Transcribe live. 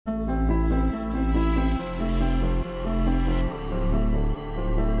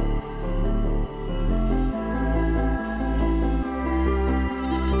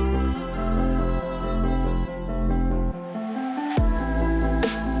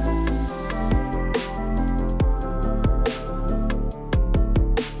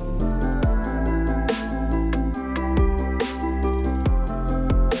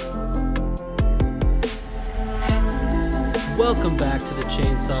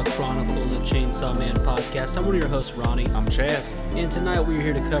Chainsaw Chronicles, a Chainsaw Man podcast. I'm one of your hosts, Ronnie. I'm Chaz. And tonight we're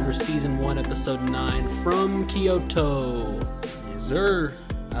here to cover Season 1, Episode 9 from Kyoto. Yes, sir.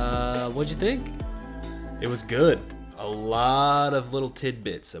 What'd you think? It was good. A lot of little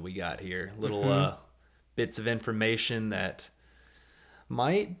tidbits that we got here. Little bits of information that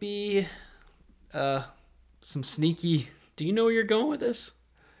might be some sneaky... Do you know where you're going with this?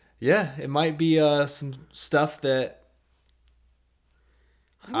 Yeah, it might be some stuff that...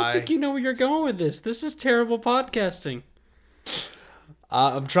 I don't think you know where you're going with this. This is terrible podcasting.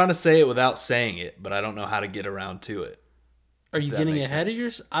 I'm trying to say it without saying it, but I don't know how to get around to it. Are you getting ahead of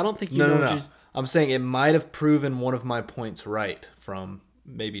yours? I don't think you know No. what you're... I'm saying it might have proven one of my points right from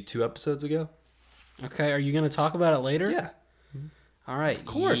maybe 2 episodes ago. Okay, are you going to talk about it later? Yeah. All right. Of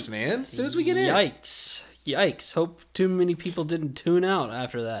course, man. As soon as we get in. Yikes. Hope too many people didn't tune out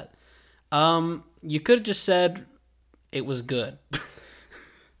after that. You could have just said it was good.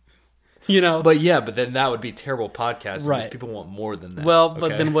 But then that would be terrible podcasting right. because people want more than that. Well,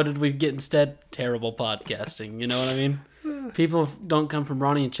 but then what did we get instead? Terrible podcasting. You know what I mean? People don't come from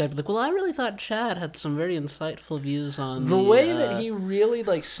Ronnie and Chad be like, well, I really thought Chad had some very insightful views on the way that he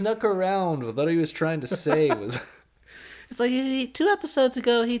really snuck around with what he was trying to say was... It's like 2 episodes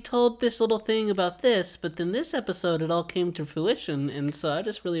ago he told this little thing about this, but then this episode it all came to fruition, and so I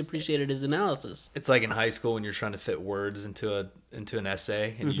just really appreciated his analysis. It's like in high school when you're trying to fit words into an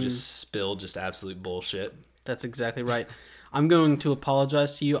essay and you just spill just absolute bullshit. That's exactly right. I'm going to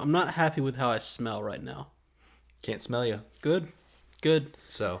apologize to you. I'm not happy with how I smell right now. Can't smell you. Good.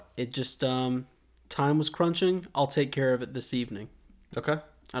 So it just time was crunching. I'll take care of it this evening. Okay.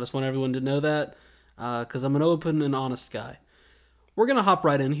 I just want everyone to know that. Because I'm an open and honest guy. We're going to hop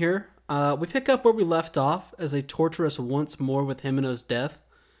right in here. We pick up where we left off as they torture us once more with Himeno's death.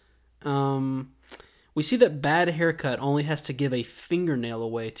 We see that Bad Haircut only has to give a fingernail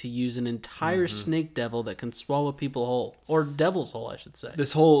away to use an entire snake devil that can swallow people whole. Or devil's whole, I should say.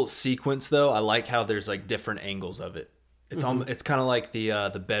 This whole sequence, though, I like how there's different angles of it. It's it's kind of like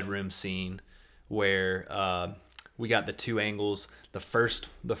the bedroom scene where... we got the 2 angles. The first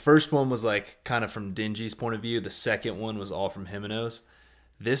one was kind of from Denji's point of view. The second one was all from Himeno's.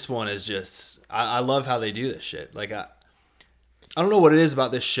 This one is just... I love how they do this shit. I don't know what it is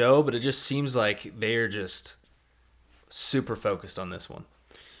about this show, but it just seems like they're just super focused on this one.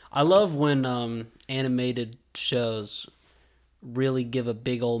 I love when animated shows really give a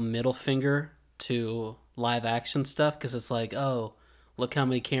big old middle finger to live action stuff, because it's like, oh, look how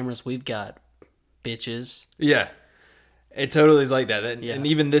many cameras we've got, bitches. Yeah. It totally is like that. And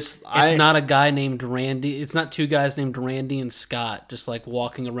even this... It's not a guy named Randy. It's not 2 guys named Randy and Scott just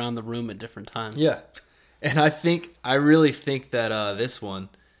walking around the room at different times. Yeah. And I really think that this one,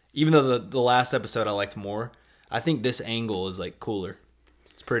 even though the last episode I liked more, I think this angle is cooler.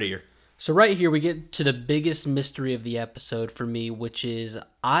 It's prettier. So right here we get to the biggest mystery of the episode for me, which is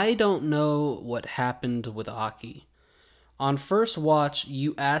I don't know what happened with Aki. On first watch,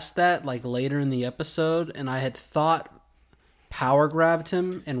 you asked that later in the episode, and I had thought Power grabbed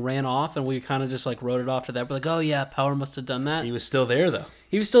him and ran off, and we kind of just wrote it off to that. We're oh yeah, Power must have done that. He was still there, though.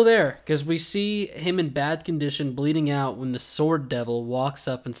 He was still there, because we see him in bad condition, bleeding out, when the Sword Devil walks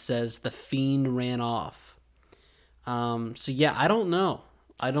up and says the Fiend ran off. So yeah, I don't know.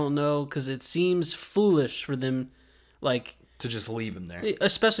 Because it seems foolish for them, to just leave him there.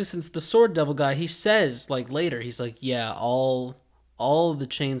 Especially since the Sword Devil guy, he says, later, he's yeah, all the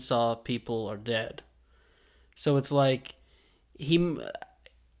chainsaw people are dead. So it's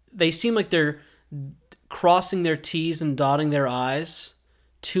they seem like they're crossing their T's and dotting their I's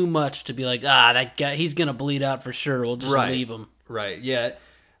too much to be that guy, he's going to bleed out for sure. We'll just leave him. Right, yeah.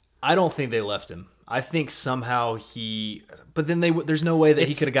 I don't think they left him. I think somehow but then there's no way that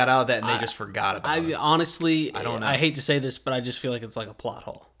he could have got out of that and they just forgot about it. Honestly, I don't know. I hate to say this, but I just feel like it's a plot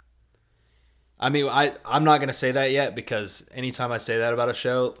hole. I mean, I'm not going to say that yet, because anytime I say that about a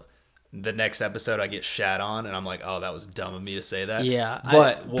show, the next episode I get shat on, and I'm oh, that was dumb of me to say that. Yeah,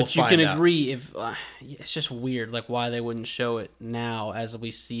 but you can agree if it's just weird, why they wouldn't show it now as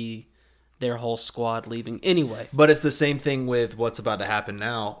we see their whole squad leaving. Anyway, but it's the same thing with what's about to happen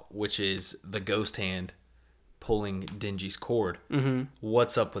now, which is the ghost hand pulling Denji's cord. Mm-hmm.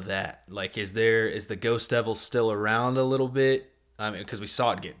 What's up with that? Is the ghost devil still around a little bit? I mean, because we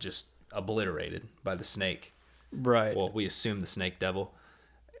saw it get just obliterated by the snake. Right. Well, we assume the snake devil.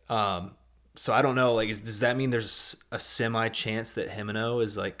 So I don't know, does that mean there's a semi chance that Himeno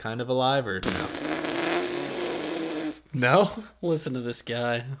is kind of alive, or no? No? Listen to this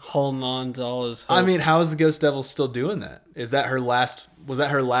guy holding on to all his hope. I mean, how is the Ghost Devil still doing that? Was that her last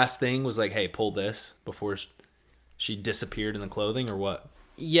thing? Was hey, pull this before She disappeared in the clothing or what?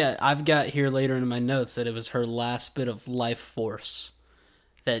 Yeah, I've got here later in my notes that it was her last bit of life force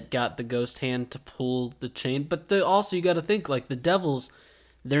that got the ghost hand to pull the chain. But also you got to think, like, the devils,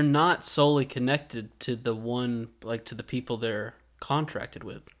 they're not solely connected to the one, like, to the people they're contracted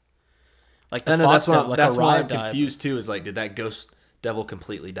with. Like, the that's Fox Devil, that's why I'm died. confused too. Is like, did that ghost devil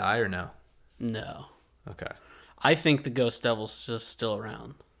completely die or no? No. Okay. I think the ghost devil's just still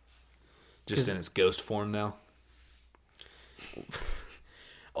around. Just in its ghost form now?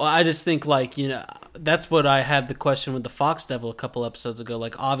 Well, I just think, like, you know, that's what I had the question with the Fox Devil a couple episodes ago.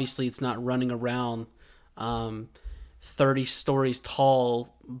 Like, obviously it's not running around 30 stories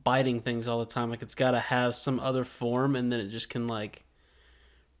tall biting things all the time. Like, it's got to have some other form, and then it just can, like,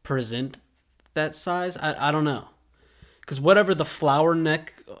 present that size. I don't know. Because whatever the flower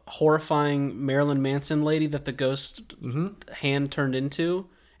neck, horrifying Marilyn Manson lady that the ghost hand turned into,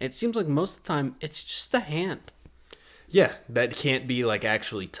 it seems like most of the time it's just a hand. Yeah, that can't be, like,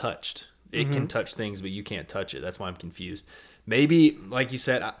 actually touched. It can touch things, but you can't touch it. That's why I'm confused. Maybe, like you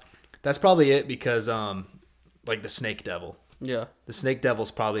said, that's probably it because, like, the snake devil. Yeah. The snake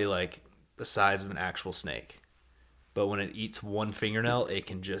devil's probably, like, the size of an actual snake. But when it eats one fingernail, it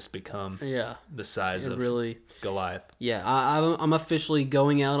can just become the size of Goliath. Yeah, I'm officially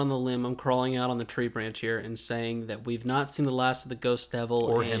going out on the limb. I'm crawling out on the tree branch here and saying that we've not seen the last of the ghost devil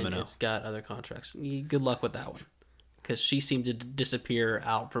or and Himeno. It's got other contracts. Good luck with that one. Because she seemed to disappear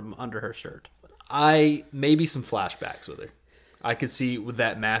out from under her shirt. Maybe some flashbacks with her. I could see with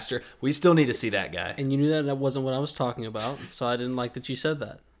that master. We still need to see that guy. And you knew that wasn't what I was talking about, so I didn't like that you said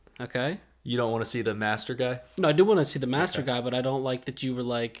that. Okay? You don't want to see the master guy? No, I do want to see the master guy, but I don't like that you were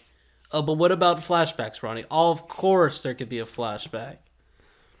like, oh, but what about flashbacks, Ronnie? Oh, of course there could be a flashback.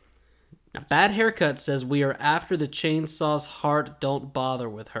 Now, Bad Haircut says, we are after the chainsaw's heart, don't bother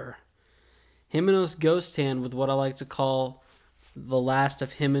with her. Himeno's ghost hand with what I like to call the last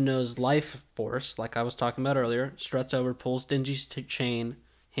of Himeno's life force, like I was talking about earlier, struts over, pulls Dingy's chain,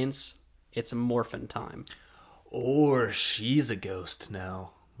 hence it's morphin' time. Or she's a ghost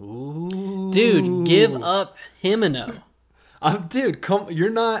now. Ooh. Dude, give up Himeno. Dude, you're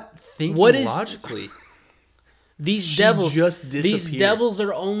not thinking logically. These devils just disappeared. These devils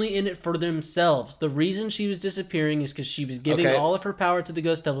are only in it for themselves. The reason she was disappearing is because she was giving all of her power to the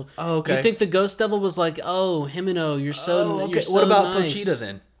ghost devil. Oh, okay. You think the ghost devil was like, "Oh, Himeno, you're so you're so What about nice. Pochita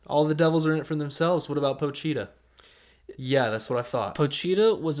then? All the devils are in it for themselves. What about Pochita? Yeah, that's what I thought.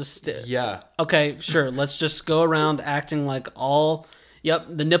 Pochita was a yeah. Okay, sure. Let's just go around acting like all. Yep,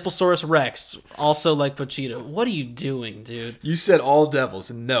 the Nipplesaurus Rex, also like Pochita. What are you doing, dude? You said all devils,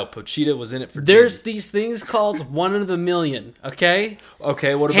 and no, Pochita was in it for. There's these things called one in a million. Okay.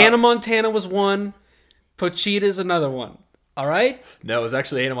 Okay. What about Hannah Montana was one. Pochita's another one. All right. No, it was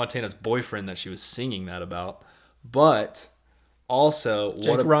actually Hannah Montana's boyfriend that she was singing that about. But also,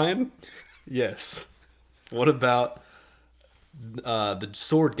 Jake Ryan. Yes. What about the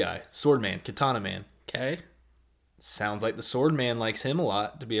sword guy, sword man, katana man? Okay. Sounds like the sword man likes him a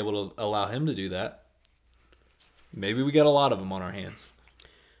lot to be able to allow him to do that. Maybe we got a lot of them on our hands.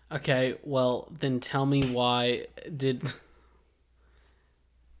 Okay, well, then tell me why did...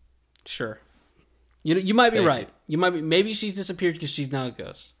 Sure. You might be right. You might be. Maybe she's disappeared because she's now a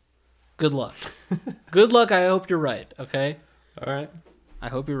ghost. Good luck. Good luck. I hope you're right, okay? All right. I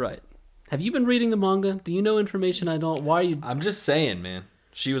hope you're right. Have you been reading the manga? Do you know information I don't? Why are you... I'm just saying, man.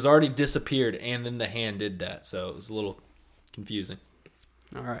 She was already disappeared, and then the hand did that, so it was a little confusing.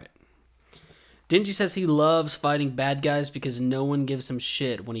 All right. Dingy says he loves fighting bad guys because no one gives him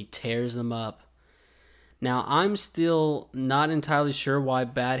shit when he tears them up. Now, I'm still not entirely sure why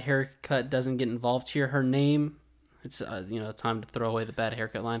Bad Haircut doesn't get involved here. Her name, it's time to throw away the Bad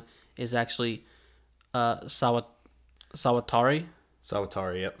Haircut line, is actually Sawatari.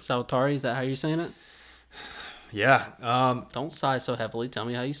 Sawatari, yep. Sawatari, is that how you're saying it? Yeah. Don't sigh so heavily. Tell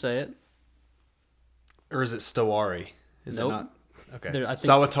me how you say it. Or is it Stowari? Is nope. it not? Okay.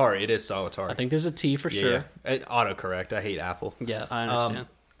 Sawatari. It is Sawatari. I think there's a T for sure. Yeah. Autocorrect. I hate Apple. Yeah, I understand.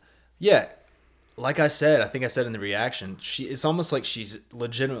 Yeah. Like I said, I think I said in the reaction, it's almost like she's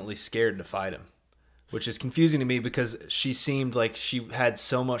legitimately scared to fight him, which is confusing to me because she seemed like she had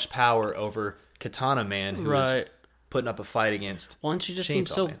so much power over Katana Man, who was putting up a fight against. Why don't you just seem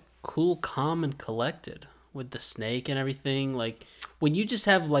so cool, calm, and collected with the snake and everything? Like, when you just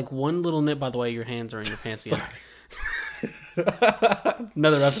have like one little nip, by the way, your hands are in your pants again.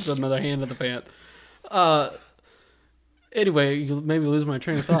 Another episode, another hand in the pant. Anyway, you maybe lose my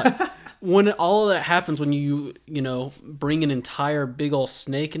train of thought. When all of that happens, when you bring an entire big old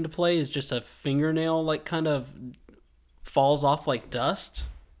snake into play, is just a fingernail like kind of falls off like dust.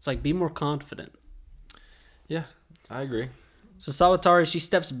 It's like, be more confident. Yeah, I agree. So Sawatari, she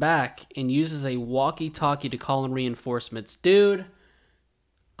steps back and uses a walkie-talkie to call in reinforcements. Dude,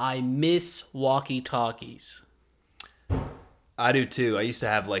 I miss walkie-talkies. I do too. I used to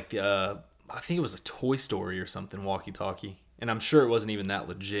have like I think it was a Toy Story or something walkie-talkie. And I'm sure it wasn't even that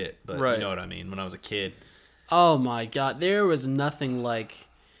legit, but you know what I mean, when I was a kid. Oh my God, there was nothing like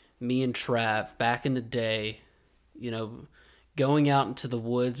me and Trav back in the day, going out into the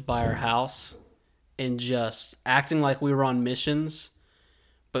woods by our house and just acting like we were on missions,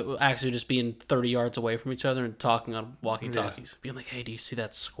 but actually just being 30 yards away from each other and talking on walkie-talkies. Being like, hey, do you see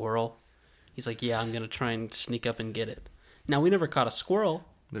that squirrel? He's like, yeah, I'm going to try and sneak up and get it. Now, we never caught a squirrel,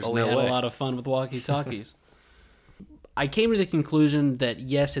 but we had a lot of fun with walkie-talkies. I came to the conclusion that,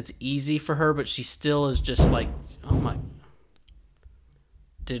 yes, it's easy for her, but she still is just like, oh my...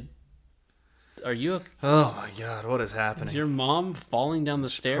 Are you... Oh my God, what is happening? Is your mom falling down the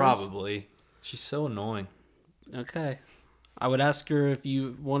stairs? Probably. She's so annoying. Okay. I would ask her if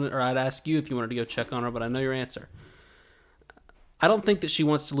you wanted, or I'd ask you if you wanted to go check on her, but I know your answer. I don't think that she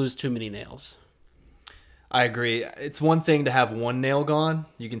wants to lose too many nails. I agree. It's one thing to have one nail gone.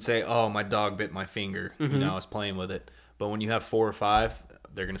 You can say, oh, my dog bit my finger. Mm-hmm. I was playing with it. But when you have 4 or 5,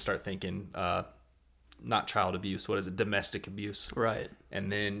 they're going to start thinking, not child abuse. What is it? Domestic abuse. Right.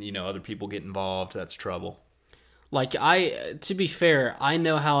 And then, other people get involved. That's trouble. Like, to be fair, I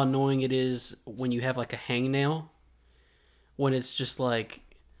know how annoying it is when you have like a hangnail. When it's just like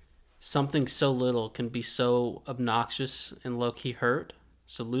something so little can be so obnoxious and low-key hurt.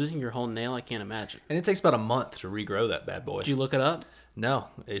 So losing your whole nail, I can't imagine. And it takes about a month to regrow that bad boy. Did you look it up? No,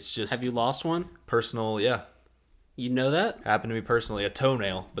 it's just... Have you lost one? Personal, yeah. You know that? Happened to me personally, a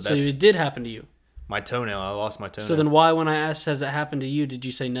toenail. But so it did happen to you? My toenail, I lost my toenail. So then why, when I asked, has it happened to you, did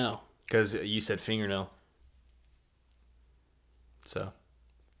you say no? Because you said fingernail. So.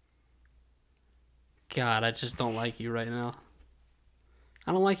 God, I just don't like you right now.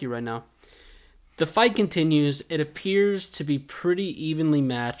 I don't like you right now. The fight continues. It appears to be pretty evenly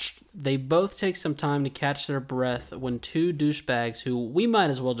matched. They both take some time to catch their breath when two douchebags, who we might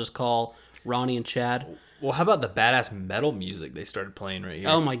as well just call Ronnie and Chad. Well, how about the badass metal music they started playing right here?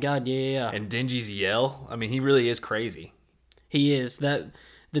 Oh my God, yeah. And Denji's yell. I mean, he really is crazy. He is. The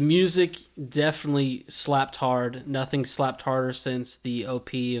music definitely slapped hard. Nothing slapped harder since the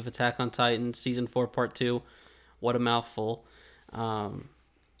OP of Attack on Titan Season 4 Part 2. What a mouthful.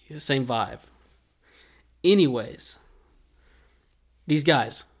 Same vibe. Anyways, these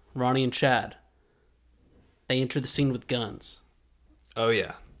guys, Ronnie and Chad, they enter the scene with guns. Oh,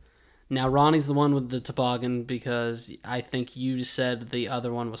 yeah. Now, Ronnie's the one with the toboggan because I think you said the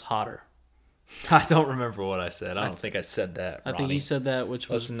other one was hotter. I don't remember what I said. I don't think I said that, Ronnie. I think you said that, which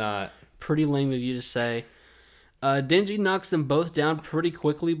was not pretty lame of you to say. Denji knocks them both down pretty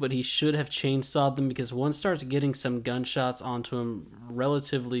quickly, but he should have chainsawed them because one starts getting some gunshots onto him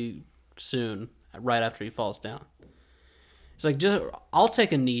relatively soon, right after he falls down. It's like, I'll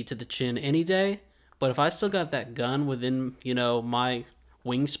take a knee to the chin any day, but if I still got that gun within, my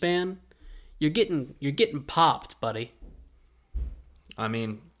wingspan, you're getting popped, buddy. I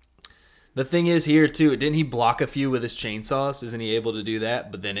mean, the thing is here too, didn't he block a few with his chainsaws? Isn't he able to do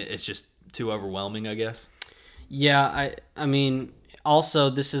that? But then it's just too overwhelming, I guess. Yeah, I mean, also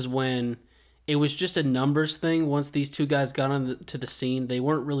this is when it was just a numbers thing. Once these two guys got onto the scene, they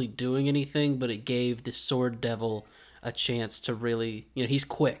weren't really doing anything, but it gave the Sword Devil a chance to really, he's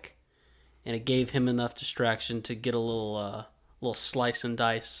quick, and it gave him enough distraction to get a little slice and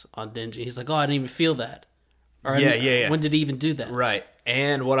dice on Denji. He's like, oh, I didn't even feel that. Or Yeah. When did he even do that? Right.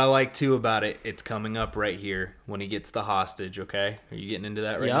 And what I like too about it, it's coming up right here when he gets the hostage, okay? Are you getting into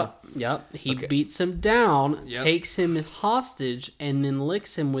that right now? Yep. He beats him down, Yep. takes him hostage, and then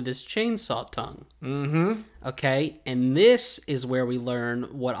licks him with his chainsaw tongue. Mm-hmm. Okay? And this is where we learn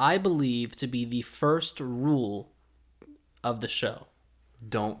what I believe to be the first rule of the show.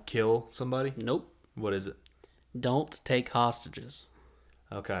 Don't kill somebody? Nope. What is it? Don't take hostages.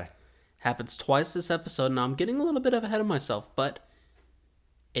 Okay. Happens twice this episode, and I'm getting a little bit ahead of myself, but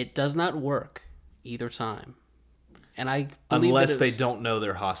it does not work either time. And I believe unless they don't know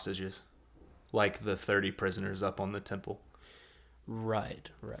they're hostages, like the 30 prisoners up on the temple. Right.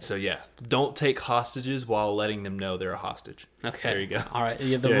 So yeah, don't take hostages while letting them know they're a hostage. Okay. There you go. All right.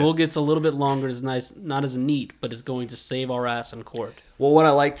 Yeah, the rule gets a little bit longer. It's nice, not as neat, but it's going to save our ass in court. Well, what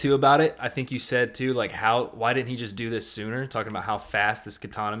I like too about it, I think you said too, like why didn't he just do this sooner? Talking about how fast this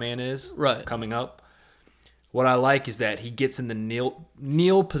Katana Man is coming up. What I like is that he gets in the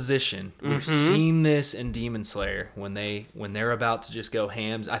kneel position. We've seen this in Demon Slayer when they're about to just go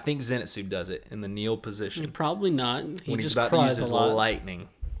hams. I think Zenitsu does it in the kneel position. Probably not. When he's about to use his lightning,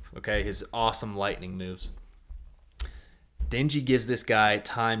 okay, his awesome lightning moves. Denji gives this guy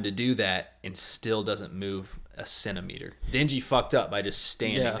time to do that and still doesn't move a centimeter. Denji fucked up by just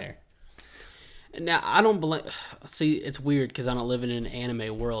standing there. Now, I don't blame... See, it's weird because I don't live in an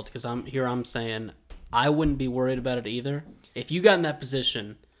anime world, because I'm saying I wouldn't be worried about it either. If you got in that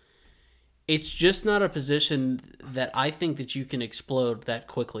position, it's just not a position that I think that you can explode that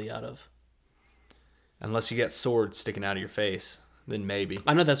quickly out of. Unless you got swords sticking out of your face, then maybe.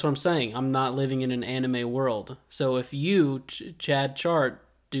 I know, that's what I'm saying. I'm not living in an anime world. So if you, Chad Chart,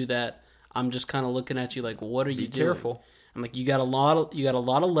 do that, I'm just kind of looking at you like, what are you doing? Be careful. I'm like, you got a lot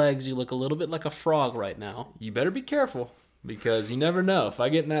of legs. You look a little bit like a frog right now. You better be careful, because you never know. If I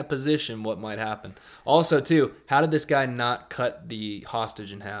get in that position, what might happen? Also, too, how did this guy not cut the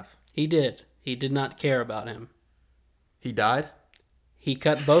hostage in half? He did. He did not care about him. He died? He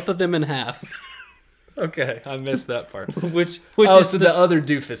cut both of them in half. Okay, I missed that part. which so the other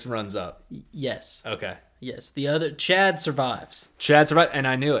doofus runs up. Yes. Okay. Yes, the other Chad survives. Chad survived, and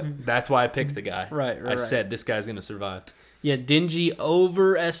I knew it. That's why I picked the guy. Right. I said this guy's gonna survive. Yeah, Denji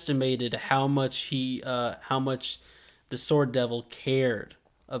overestimated how much the Sword Devil cared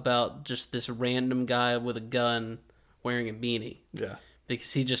about just this random guy with a gun wearing a beanie. Yeah.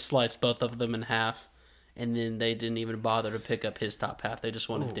 Because he just sliced both of them in half, and then they didn't even bother to pick up his top half. They just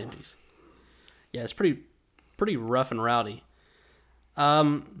wanted Denji's. Yeah, it's pretty rough and rowdy.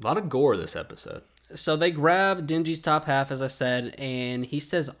 A lot of gore this episode. So they grab Denji's top half, as I said, and he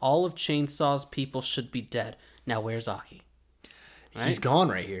says all of Chainsaw's people should be dead. Now, where's Aki? Right? He's gone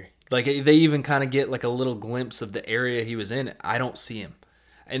right here. Like, they even kind of get like a little glimpse of the area he was in. I don't see him.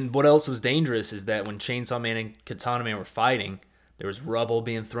 And what else was dangerous is that when Chainsaw Man and Katana Man were fighting, there was rubble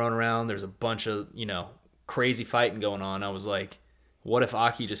being thrown around. There's a bunch of, crazy fighting going on. I was like, what if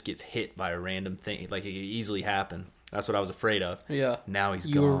Aki just gets hit by a random thing? Like, it could easily happen. That's what I was afraid of. Yeah. Now he's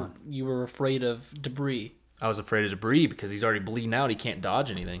gone. You were afraid of debris. I was afraid of debris because he's already bleeding out. He can't dodge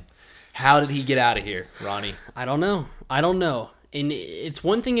anything. How did he get out of here, Ronnie? I don't know. And it's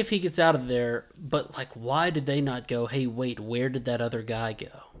one thing if he gets out of there, but, like, why did they not go, hey, wait, where did that other guy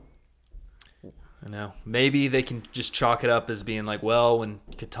go? I know. Maybe they can just chalk it up as being like, well, when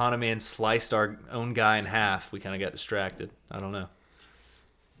Katana Man sliced our own guy in half, we kind of got distracted. I don't know.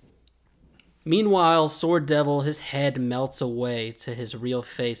 Meanwhile, Sword Devil, his head melts away to his real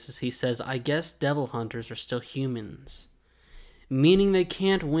face as he says, I guess devil hunters are still humans. Meaning they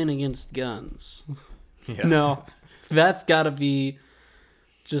can't win against guns. Yeah. No, that's got to be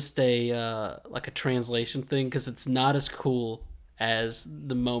just a translation thing, because it's not as cool as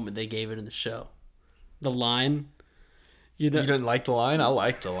the moment they gave it in the show. The line. You didn't like the line? I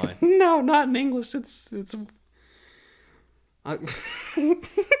liked the line. No, not in English. It's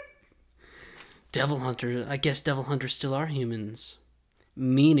devil hunter. I guess devil hunters still are humans.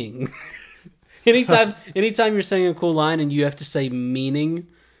 Meaning. anytime you're saying a cool line and you have to say meaning,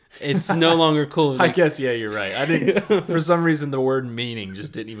 it's no longer cool. Like, I guess, yeah, you're right. I didn't. For some reason, the word meaning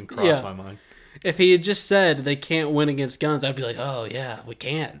just didn't even cross my mind. If he had just said they can't win against guns, I'd be like, oh yeah, we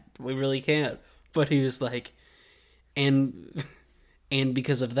can't. We really can't. But he was like, and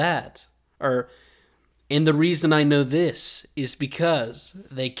because of that, and the reason I know this is because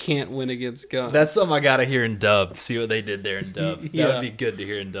they can't win against guns. That's something I gotta hear in dub. See what they did there in dub. Yeah. That would be good to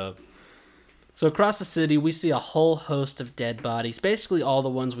hear in dub. So across the city, we see a whole host of dead bodies. Basically all the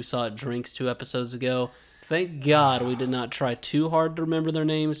ones we saw at Drinks 2 episodes ago. Thank God we did not try too hard to remember their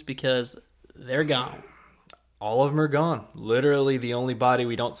names, because they're gone. All of them are gone. Literally the only body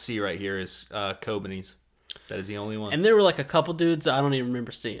we don't see right here is Kobani's. That is the only one. And there were like a couple dudes I don't even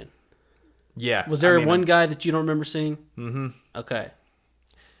remember seeing. Yeah. Was there one guy that you don't remember seeing? Mm-hmm. Okay.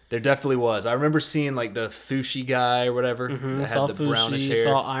 There definitely was. I remember seeing like the Fushi guy or whatever. Mm-hmm. That saw had the Fushi, brownish hair.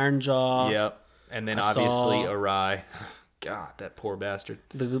 saw Iron Jaw. Yep. And then obviously Arai. God, that poor bastard.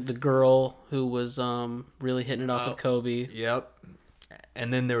 The girl who was really hitting it off with Kobe. Yep.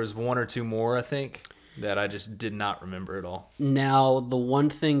 And then there was one or two more, I think, that I just did not remember at all. Now, the one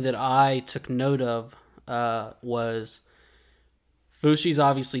thing that I took note of was Fushi's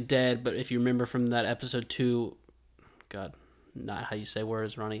obviously dead, but if you remember from that episode 2... God, not how you say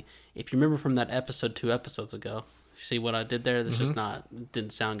words, Ronnie. If you remember from that episode 2 episodes ago, you see what I did there? That's just not... It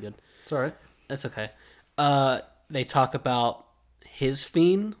didn't sound good. It's all right. That's okay. They talk about his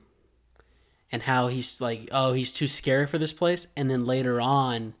fiend and how he's like, oh, he's too scary for this place. And then later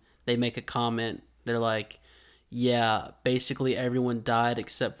on, they make a comment. They're like, yeah, basically everyone died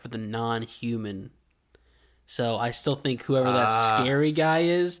except for the non-human. So I still think whoever that scary guy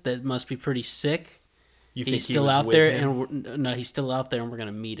is, that must be pretty sick. You think he's still out there? And no, he's still out there, and we're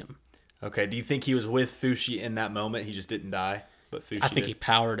gonna meet him. Okay. Do you think he was with Fushi in that moment? He just didn't die, but Fushi. I think he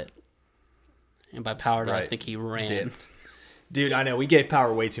powered it. And by powered, right. I think he ran. Dipped. Dude, I know we gave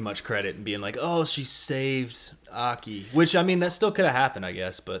Power way too much credit and being like, oh, she saved Aki. Which, I mean, that still could have happened, I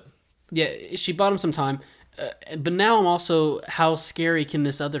guess, but... Yeah, she bought him some time. But now I'm also, how scary can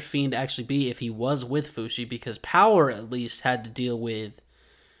this other fiend actually be if he was with Fushi? Because Power at least had to deal with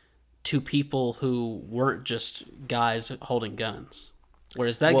two people who weren't just guys holding guns.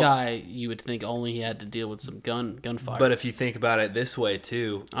 Whereas that guy, you would think only he had to deal with some gunfire. But if you think about it this way,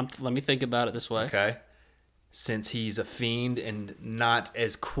 too... let me think about it this way. Okay. Since he's a fiend and not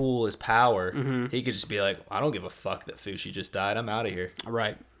as cool as Power, he could just be like, I don't give a fuck that Fushi just died. I'm out of here.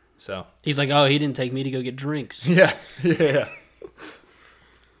 Right. So he's like, oh, he didn't take me to go get drinks. Yeah.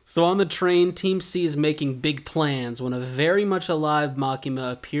 So on the train, Team C is making big plans when a very much alive Makima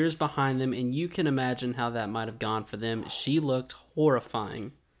appears behind them, and you can imagine how that might have gone for them. She looked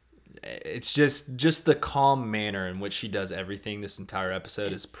horrifying. It's just the calm manner in which she does everything this entire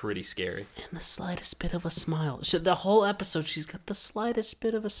episode is pretty scary. And the slightest bit of a smile. The whole episode, she's got the slightest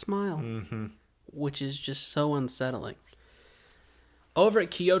bit of a smile, which is just so unsettling. Over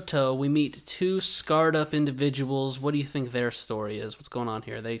at Kyoto, we meet two scarred up individuals. What do you think their story is? What's going on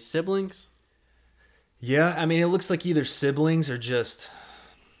here? Are they siblings? Yeah, I mean, it looks like either siblings or just...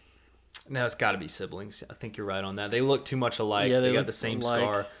 No, it's got to be siblings. I think you're right on that. They look too much alike. Yeah, they got the same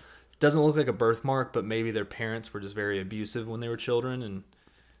scar. Doesn't look like a birthmark, but maybe their parents were just very abusive when they were children, and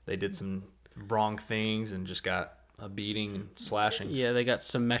they did some wrong things and just got a beating and slashing. Yeah, they got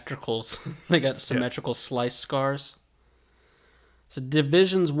symmetrical slice scars. So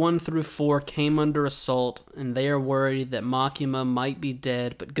Divisions 1 through 4 came under assault, and they are worried that Makima might be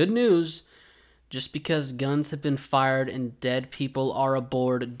dead. But good news, just because guns have been fired and dead people are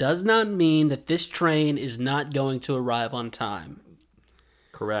aboard does not mean that this train is not going to arrive on time.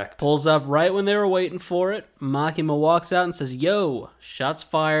 Correct. Pulls up right when they were waiting for it. Makima walks out and says, yo, shots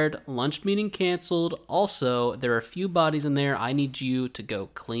fired, lunch meeting canceled. Also, there are a few bodies in there. I need you to go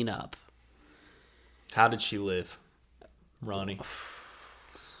clean up. How did she live, Ronnie?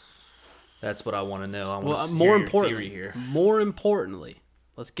 That's what I want to know. I want to hear your theory here. More importantly,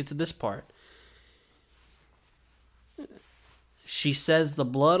 let's get to this part. She says the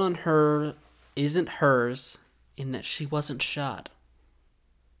blood on her isn't hers in that she wasn't shot.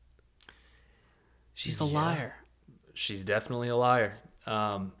 She's a liar. She's definitely a liar.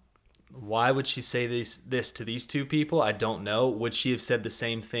 Why would she say this to these two people? I don't know. Would she have said the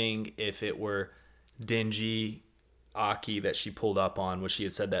same thing if it were Denji, Aki that she pulled up on? Would she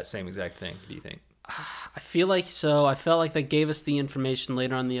have said that same exact thing, do you think? I feel like so. I felt like that gave us the information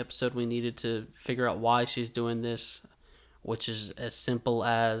later on in the episode we needed to figure out why she's doing this, which is as simple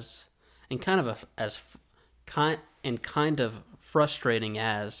as, and kind of frustrating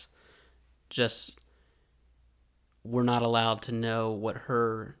as, just we're not allowed to know what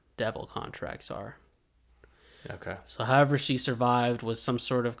her devil contracts are. Okay. So however she survived was some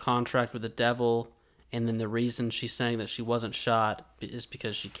sort of contract with the devil, and then the reason she's saying that she wasn't shot is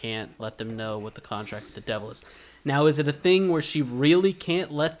because she can't let them know what the contract with the devil is. Now, is it a thing where she really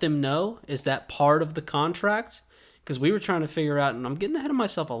can't let them know? Is that part of the contract? Because we were trying to figure out, and I'm getting ahead of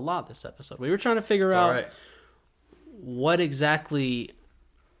myself a lot this episode. We were trying to figure out what exactly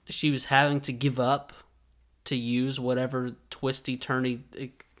she was having to give up to use whatever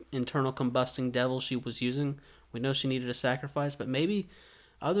twisty-turny internal combusting devil she was using. We know she needed a sacrifice, but maybe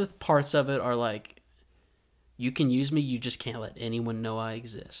other parts of it are like, you can use me, you just can't let anyone know I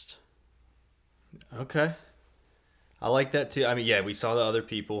exist. Okay. I like that too. I mean, yeah, we saw the other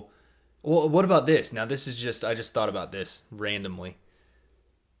people. Well, what about this? Now, this is just, I just thought about this randomly.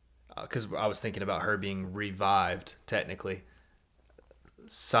 Because I was thinking about her being revived, technically.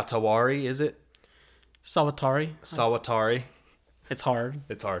 Satawari, is it? Sawatari. It's hard.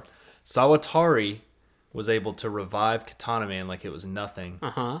 Sawatari was able to revive Katana Man like it was nothing.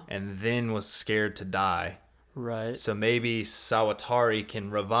 And then was scared to die. Right. So maybe Sawatari can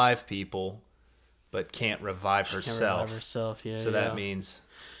revive people, but can't revive herself. Yeah. So that means...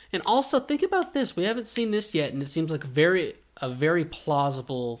 And also, think about this. We haven't seen this yet, and it seems like a very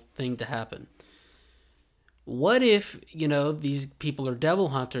plausible thing to happen. What if, these people are devil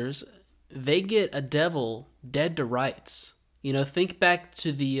hunters, they get a devil dead to rights? Think back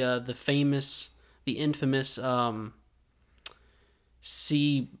to the infamous what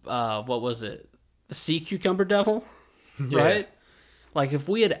was it? The sea cucumber devil, right? Like, if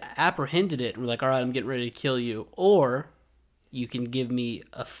we had apprehended it, and we're like, all right, I'm getting ready to kill you, or you can give me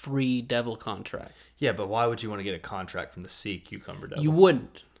a free devil contract. Yeah, but why would you want to get a contract from the sea cucumber devil? You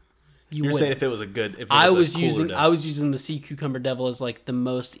wouldn't. You're saying if it was a good, I was using the sea cucumber devil as like the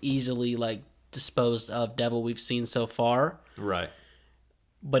most easily like disposed of devil we've seen so far. Right.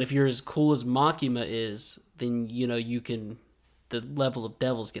 But if you're as cool as Makima is, then you can the level of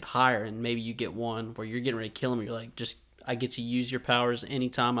devils get higher, and maybe you get one where you're getting ready to kill him. You're like, just I get to use your powers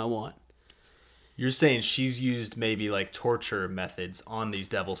anytime I want. You're saying she's used maybe like torture methods on these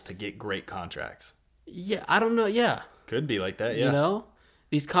devils to get great contracts. Yeah, I don't know. Yeah, Could be like that. Yeah. you know,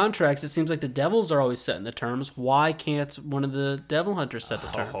 these contracts. It seems like the devils are always setting the terms. Why can't one of the devil hunters set the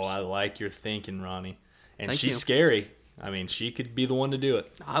terms? Oh, I like your thinking, Ronnie. And Thank she's you. scary. I mean, she could be the one to do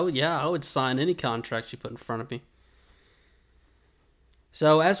it. I would sign any contract you put in front of me.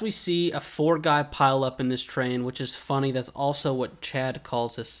 So as we see a 4-guy pile up in this train, which is funny, that's also what Chad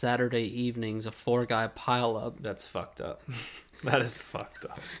calls his Saturday evenings, a 4-guy pile up. That's fucked up. That is fucked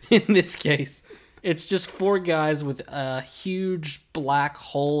up. In this case, it's just 4 guys with a huge black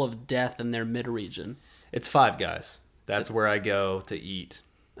hole of death in their mid-region. It's 5 guys. That's where I go to eat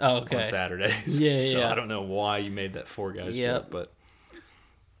on Saturdays. Yeah, so yeah. I don't know why you made that 4 guys Yep. joke,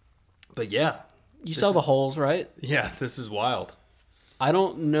 but yeah. You saw the holes, right? Yeah, this is wild. I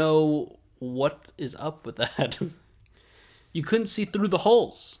don't know what is up with that. You couldn't see through the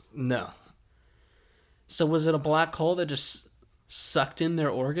holes. No. So was it a black hole that just sucked in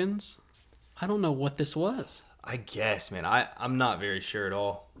their organs? I don't know what this was. I guess, man. I'm not very sure at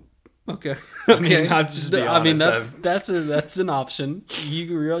all. Okay. I mean, I'll just be honest. I mean, that's an option.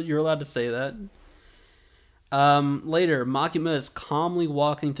 You're allowed to say that. Later, Makima is calmly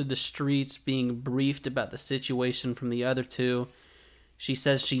walking through the streets, being briefed about the situation from the other two. She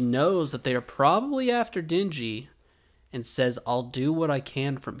says she knows that they are probably after Denji, and says, "I'll do what I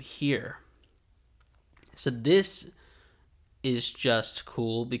can from here." So this is just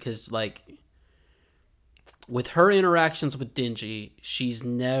cool because, like, with her interactions with Denji, she's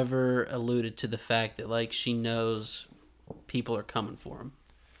never alluded to the fact that, like, she knows people are coming for him.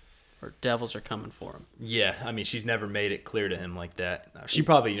 Or devils are coming for him. Yeah, I mean, she's never made it clear to him like that. She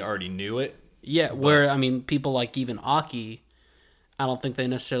probably already knew it. Yeah, where, I mean, people like even Aki, I don't think they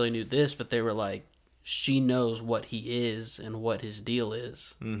necessarily knew this, but they were like, she knows what he is and what his deal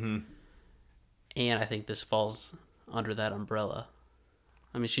is. Mm-hmm. And I think this falls under that umbrella.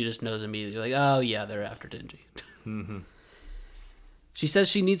 I mean, she just knows immediately, like, oh, yeah, they're after Denji. Mm-hmm. She says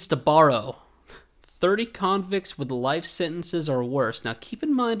she needs to borrow 30 convicts with life sentences or worse. Now, keep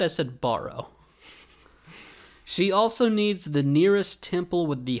in mind I said borrow. She also needs the nearest temple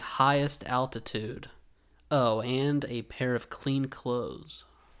with the highest altitude. Oh, and a pair of clean clothes.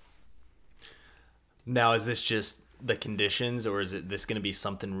 Now, is this just the conditions, or is this going to be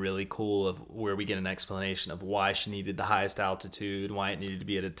something really cool of where we get an explanation of why she needed the highest altitude, why it needed to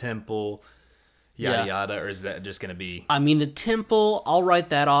be at a temple, yada yada, or is that just going to be... I mean, the temple, I'll write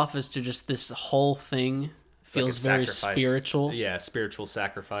that off as to just this whole thing feels like very spiritual. Yeah, spiritual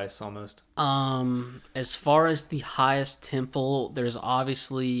sacrifice almost. As far as the highest temple, there's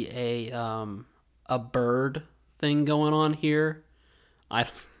obviously a bird thing going on here.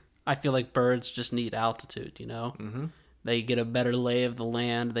 I feel like birds just need altitude, you know? Mm-hmm. They get a better lay of the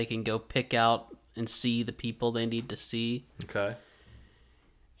land. They can go pick out and see the people they need to see. Okay.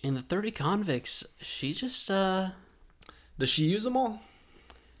 And the 30 convicts, she just... Does she use them all?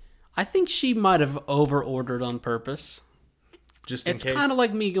 I think she might have over-ordered on purpose. Just in It's case? kind of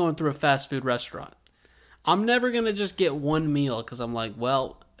like me going through a fast food restaurant. I'm never going to just get one meal because I'm like,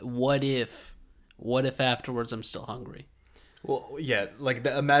 well, what if afterwards I'm still hungry? Well, yeah, like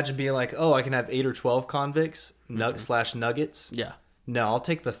imagine being like, oh, I can have 8 or 12 convicts, nuggets. Yeah. No, I'll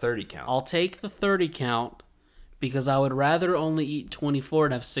take the 30 count. I'll take the 30 count because I would rather only eat 24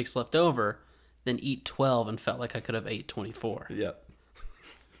 and have 6 left over than eat 12 and felt like I could have ate 24. Yep.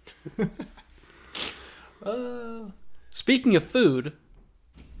 Speaking of food,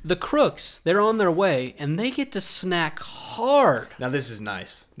 the crooks, they're on their way and they get to snack hard. Now this is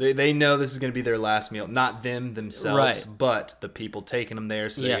nice. They know this is going to be their last meal. Not them themselves, Right. but the people taking them there.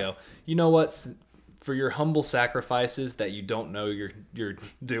 So they Yeah. go, you know what? For your humble sacrifices that you don't know you're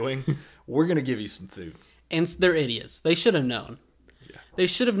doing, we're going to give you some food. And they're idiots. They should have known. Yeah. They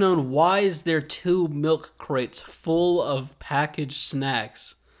should have known, why is there 2 milk crates full of packaged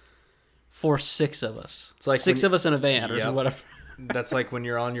snacks for 6 of us? It's like 6 of us in a van or Yep. whatever. That's like when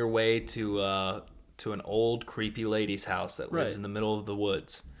you're on your way to an old creepy lady's house that lives Right. in the middle of the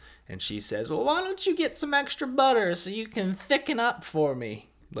woods, and she says, "Well, why don't you get some extra butter so you can thicken up for me?"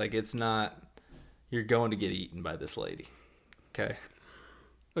 Like, it's not. You're going to get eaten by this lady. Okay.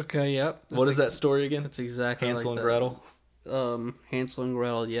 Okay, yep. What is that story again? That's exactly Hansel like and that. Gretel. Hansel and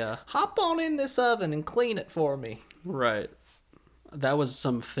Gretel, yeah. Hop on in this oven and clean it for me. Right. That was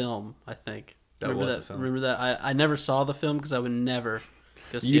some film, I think. That was a film. Remember that? I never saw the film because I would never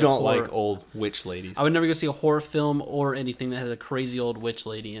go see You a don't horror. like old witch ladies. I would never go see a horror film or anything that had a crazy old witch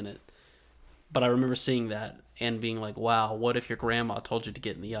lady in it. But I remember seeing that. and being like, wow, what if your grandma told you to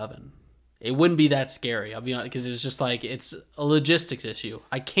get in the oven? It wouldn't be that scary, I'll be honest, because it's just like, it's a logistics issue.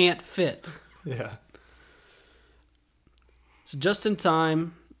 I can't fit. Yeah. So just in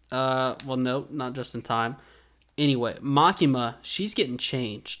time, well, no, not just in time. Anyway, Makima, she's getting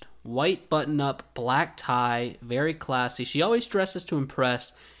changed. White button-up, black tie, very classy. She always dresses to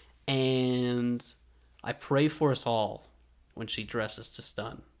impress, and I pray for us all when she dresses to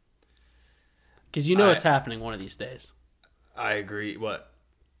stun. Because you know it's happening one of these days. I agree.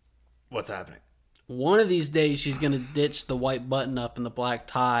 What's happening? One of these days, she's going to ditch the white button-up and the black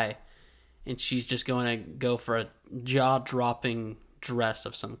tie, and she's just going to go for a jaw-dropping dress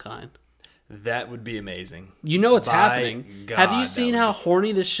of some kind. That would be amazing. You know it's happening. God, have you seen how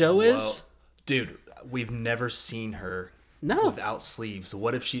horny this show is? Dude, we've never seen her without sleeves.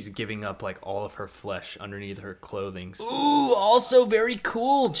 What if she's giving up like all of her flesh underneath her clothing? Ooh, also very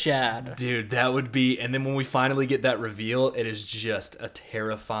cool, Chad. Dude, that would be... And then when we finally get that reveal, it is just a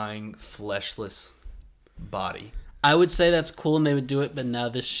terrifying, fleshless body. I would say that's cool and they would do it, but now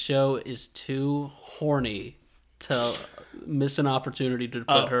this show is too horny to miss an opportunity to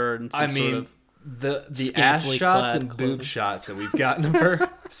put her in some sort of the ass shots and boob shots that we've gotten of her,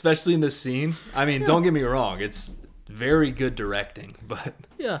 especially in this scene. I mean, don't get me wrong, it's very good directing, but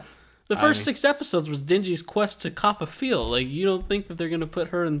yeah, the first 6 episodes was Denji's quest to cop a feel. Like, you don't think that they're gonna put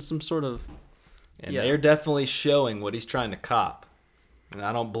her in some sort of... And they're definitely showing what he's trying to cop, and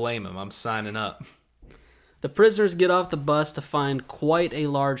I don't blame him. I'm signing up. The prisoners get off the bus to find quite a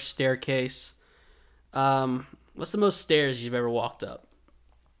large staircase. What's the most stairs you've ever walked up?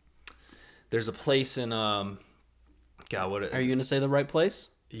 There's a place in God, what? Are you gonna say the right place?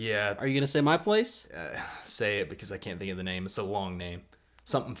 Yeah. Are you gonna say my place? Say it because I can't think of the name. It's a long name.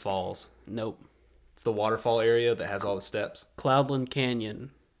 Something Falls. Nope. It's the waterfall area that has all the steps. Cloudland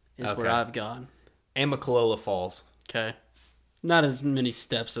Canyon is where I've gone. And Makalola Falls. Okay. Not as many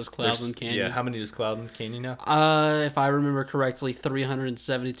steps as Cloudland Canyon. Yeah, how many does Cloudland Canyon have? If I remember correctly,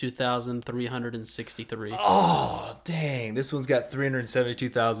 372,363. Oh, dang. This one's got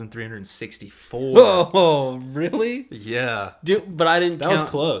 372,364. Whoa, really? Yeah. Dude, but I didn't count... That was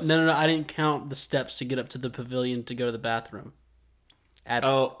close. No, I didn't count the steps to get up to the pavilion to go to the bathroom.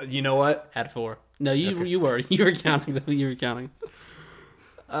 You know what? Add 4. No, you were. You were counting. You were counting.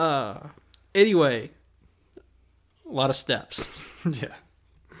 Anyway... A lot of steps. Yeah.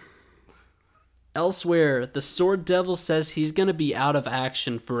 Elsewhere, the Sword Devil says he's going to be out of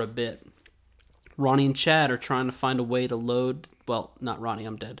action for a bit. Ronnie and Chad are trying to find a way to load... Well, not Ronnie,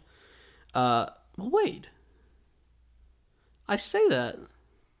 I'm dead. Well, wait. I say that.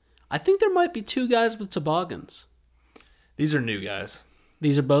 I think there might be 2 guys with toboggans. These are new guys.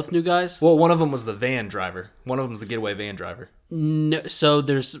 These are both new guys? Well, one of them was the van driver. One of them was the getaway van driver. No, so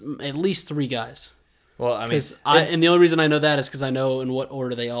there's at least 3 guys. Well, I mean, and the only reason I know that is because I know in what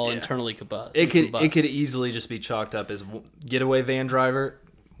order they all internally combust. It could easily just be chalked up as getaway van driver.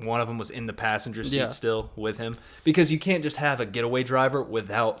 One of them was in the passenger seat still with him, because you can't just have a getaway driver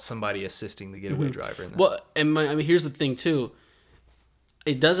without somebody assisting the getaway driver. In this. Well, and here's the thing too.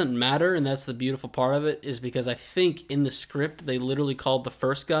 It doesn't matter, and that's the beautiful part of it, is because I think in the script they literally called the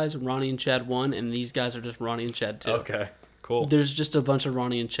first guys Ronnie and Chad 1, and these guys are just Ronnie and Chad 2. Okay. Cool. There's just a bunch of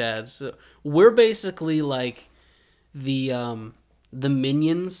Ronnie and Chads. So we're basically like the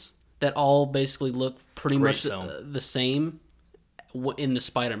minions that all basically look pretty much the same in the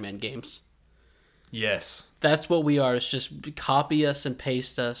Spider-Man games. Yes. That's what we are. It's just copy us and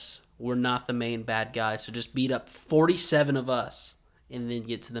paste us. We're not the main bad guy, so just beat up 47 of us and then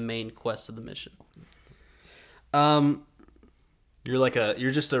get to the main quest of the mission.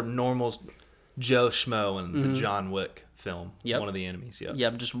 You're just a normal Joe Schmo in the John Wick film. Yep. One of the enemies. Yeah.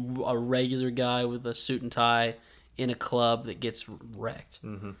 Yep. Just a regular guy with a suit and tie in a club that gets wrecked.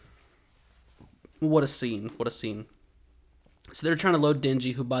 Mm-hmm. What a scene! What a scene! So they're trying to load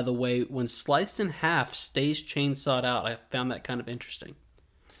Denji, who, by the way, when sliced in half, stays chainsawed out. I found that kind of interesting.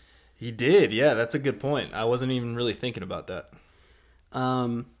 He did. Yeah, that's a good point. I wasn't even really thinking about that.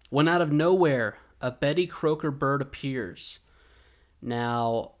 When out of nowhere, a Betty Croker bird appears.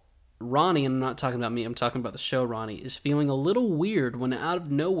 Now, Ronnie, and I'm not talking about me, I'm talking about the show, Ronnie, is feeling a little weird when out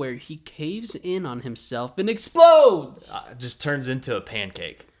of nowhere he caves in on himself and explodes! Just turns into a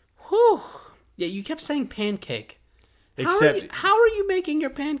pancake. Whew. Yeah, you kept saying pancake. How are you making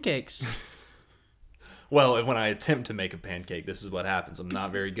your pancakes? Well, when I attempt to make a pancake, this is what happens. I'm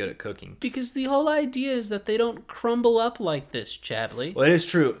not very good at cooking. Because the whole idea is that they don't crumble up like this, Chadley. Well, it is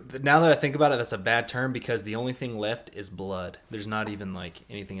true. Now that I think about it, that's a bad term because the only thing left is blood. There's not even, like,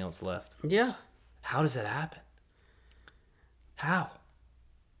 anything else left. Yeah. How does that happen? How?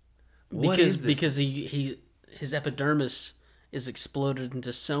 Because he his epidermis is exploded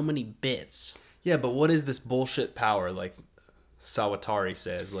into so many bits. Yeah, but what is this bullshit power like Sawatari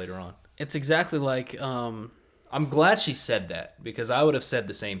says later on? It's exactly like... I'm glad she said that, because I would have said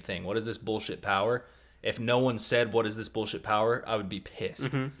the same thing. What is this bullshit power? If no one said, what is this bullshit power, I would be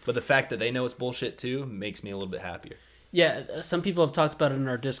pissed. But the fact that they know it's bullshit too makes me a little bit happier. Yeah, some people have talked about it in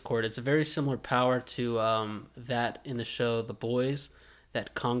our Discord. It's a very similar power to that in the show The Boys,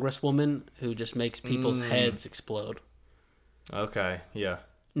 that congresswoman who just makes people's heads explode. Okay, yeah.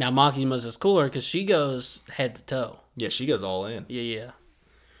 Now, Makima's is cooler because she goes head to toe. Yeah, she goes all in. Yeah.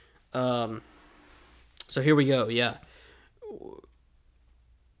 So here we go, yeah.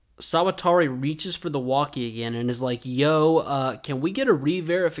 Sawatari reaches for the walkie again and is like, yo, can we get a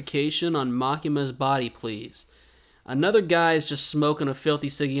re-verification on Makima's body, please? Another guy is just smoking a filthy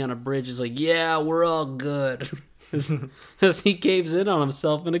ciggy on a bridge. Is like, yeah, we're all good. As he caves in on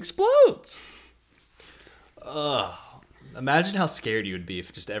himself and explodes. Ugh. Imagine how scared you would be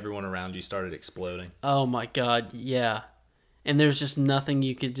if just everyone around you started exploding. Oh my god, yeah. And there's just nothing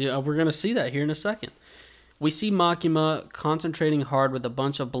you could do. We're going to see that here in a second. We see Makima concentrating hard with a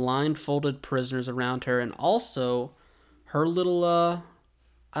bunch of blindfolded prisoners around her, and also her little,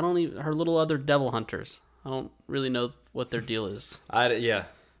 her little other devil hunters. I don't really know what their deal is. Yeah.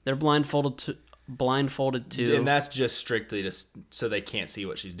 They're blindfolded too. And that's just strictly so they can't see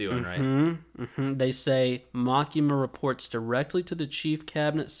what she's doing, right? They say Makima reports directly to the chief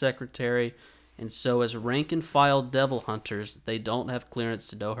cabinet secretary, and so as rank and file devil hunters, they don't have clearance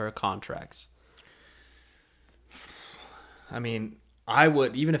to know her contracts. I mean, I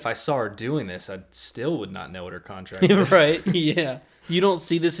would, even if I saw her doing this, I still would not know what her contract is. Right, yeah. You don't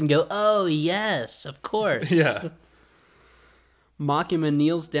see this and go, oh, yes, of course. Yeah. Makima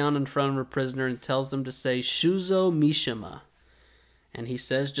kneels down in front of her prisoner and tells them to say Shuzo Mishima. And he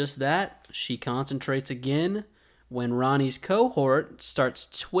says just that. She concentrates again when Ronnie's cohort starts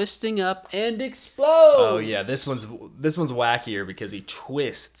twisting up and explodes. Oh, yeah. This one's wackier because he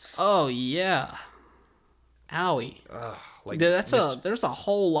twists. Oh, yeah. Owie. Like there's a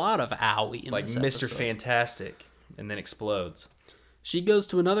whole lot of owie in like this Mr. episode. Fantastic, and then explodes. She goes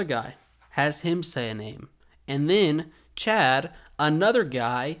to another guy, has him say a name, and then Chad, another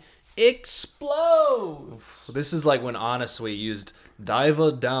guy, explodes. This is like when Anasui used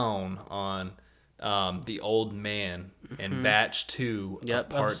Diva Down on the old man in batch 2 of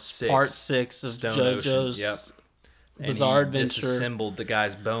part 6. Part 6 of Stone JoJo's Ocean. Bizarre and he Adventure. Disassembled the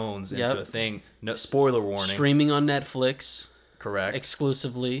guy's bones into a thing. No spoiler warning. Streaming on Netflix. Correct.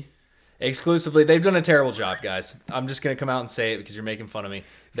 Exclusively. They've done a terrible job, guys. I'm just going to come out and say it because you're making fun of me.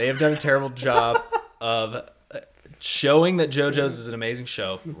 They have done a terrible job of showing that JoJo's is an amazing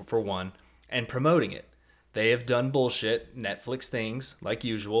show, for one, and promoting it. They have done bullshit Netflix things, like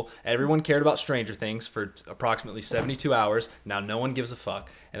usual. Everyone cared about Stranger Things for approximately 72 hours. Now no one gives a fuck.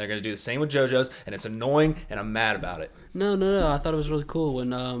 And they're going to do the same with JoJo's, and it's annoying, and I'm mad about it. No. I thought it was really cool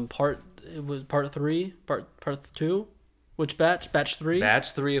when part 3, part 2? Which batch? Batch 3?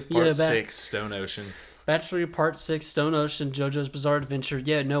 Batch 3 of part 6, Stone Ocean. Batch 3 of part 6, Stone Ocean, JoJo's Bizarre Adventure.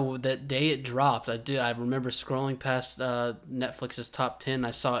 Yeah, no, that day it dropped, I remember scrolling past Netflix's top 10.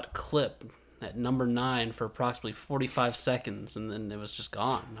 I saw it clip at number 9 for approximately 45 seconds, and then it was just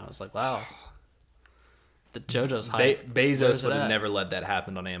gone. And I was like, wow. The JoJo's hype. Bezos would have never let that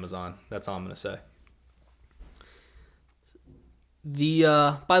happen on Amazon. That's all I'm going to say.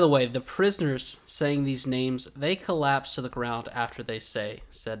 By the way, the prisoners saying these names, they collapse to the ground after they say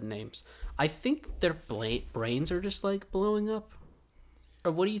said names. I think their brains are just like blowing up.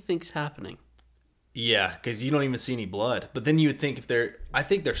 Or what do you think's happening? Yeah, because you don't even see any blood. But then you would think I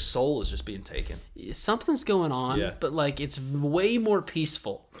think their soul is just being taken. Something's going on, but like it's way more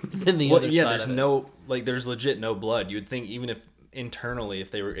peaceful than the other side. Yeah, there's legit no blood. You would think even if internally,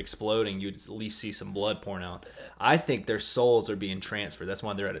 if they were exploding, you'd at least see some blood pouring out. I think their souls are being transferred. That's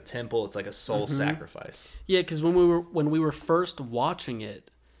why they're at a temple. It's like a soul sacrifice. Yeah, because when we were first watching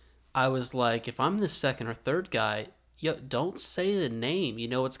it, I was like, if I'm the second or third guy, yo, don't say the name. You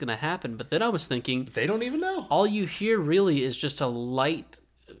know what's going to happen. But then I was thinking, they don't even know. All you hear really is just a light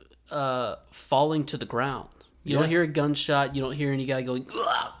falling to the ground. You don't hear a gunshot. You don't hear any guy going,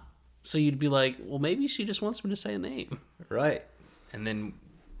 ugh! So you'd be like, well, maybe she just wants me to say a name. Right. And then,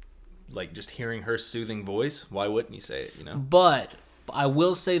 like, just hearing her soothing voice, why wouldn't you say it, you know? But I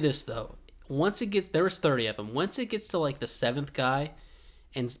will say this, though. Once it gets, there was 30 of them. Once it gets to, like, the 7th guy,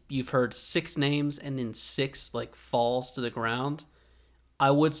 and you've heard 6 names, and then 6, like, falls to the ground,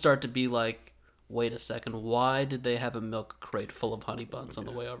 I would start to be like, wait a second, why did they have a milk crate full of honey buns on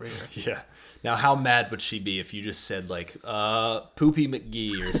the way over here? Yeah. Now, how mad would she be if you just said, like, Poopy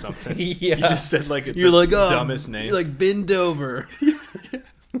McGee or something? Yeah. You just said, like, You're like, dumbest name. You're like, bend over.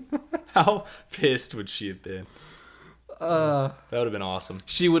 How pissed would she have been? That would have been awesome.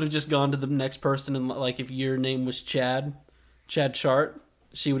 She would have just gone to the next person, and like, if your name was Chad Chart,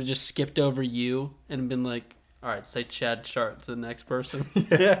 she would have just skipped over you and been like, all right, say Chad Chart to the next person.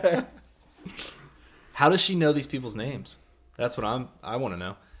 How does she know these people's names? That's what I want to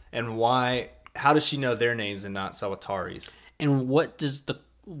know. And why? How does she know their names and not Sawatari's? And what do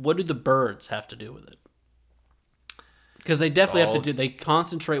the birds have to do with it? Because they definitely have to do. They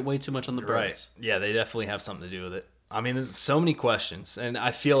concentrate way too much on the birds. Right. Yeah, they definitely have something to do with it. I mean, there's so many questions, and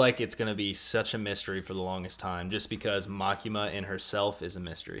I feel like it's going to be such a mystery for the longest time, just because Makima in herself is a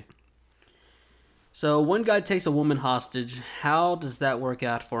mystery. So one guy takes a woman hostage. How does that work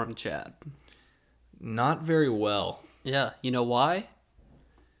out for him, Chad? Not very well. Yeah, you know why?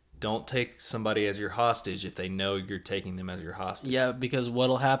 Don't take somebody as your hostage if they know you're taking them as your hostage. Yeah, because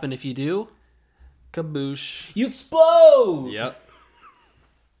what'll happen if you do? Kaboosh. You explode! Yep.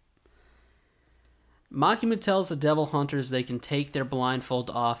 Makima tells the devil hunters they can take their blindfold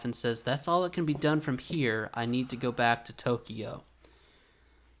off and says, that's all that can be done from here. I need to go back to Tokyo.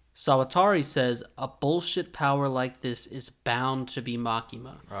 Sawatari says, a bullshit power like this is bound to be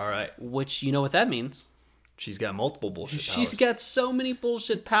Makima. All right. Which, you know what that means? She's got multiple bullshit powers. She's got so many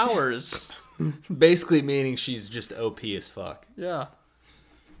bullshit powers. Basically meaning she's just OP as fuck. Yeah.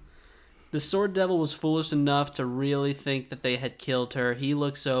 The Sword Devil was foolish enough to really think that they had killed her. He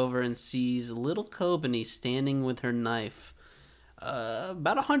looks over and sees little Kobani standing with her knife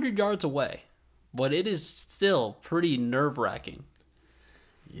about 100 yards away. But it is still pretty nerve-wracking.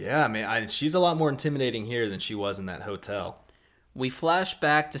 Yeah, I mean, she's a lot more intimidating here than she was in that hotel. We flash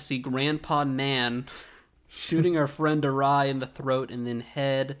back to see Grandpa Nan shooting our friend Arai in the throat and then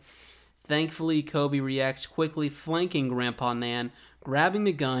head. Thankfully, Kobe reacts quickly, flanking Grandpa Nan, grabbing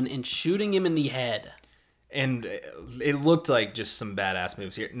the gun and shooting him in the head. And it looked like just some badass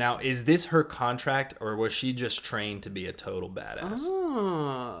moves here. Now, is this her contract, or was she just trained to be a total badass?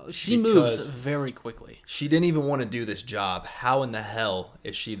 Oh, she moves very quickly. She didn't even want to do this job. How in the hell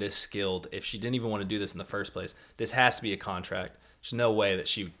is she this skilled if she didn't even want to do this in the first place? This has to be a contract. There's no way that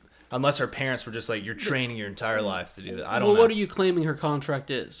she... Unless her parents were just like, you're training your entire life to do that. I don't know. Well, what are you claiming her contract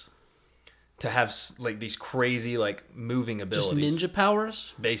is? To have like these crazy like moving abilities. Just ninja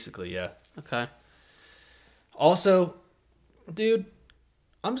powers? Basically, yeah. Okay. Also, dude,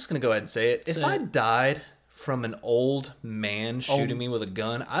 I'm just going to go ahead and say it. If I died from an old man shooting me with a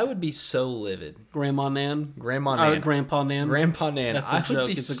gun, I would be so livid. Grandma Nan? Grandma Nan. Or Grandpa Nan? Grandpa Nan. That's a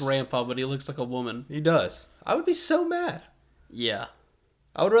joke. It's a grandpa, but he looks like a woman. He does. I would be so mad. Yeah.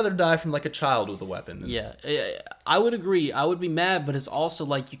 I would rather die from like a child with a weapon. Yeah. I would agree. I would be mad, but it's also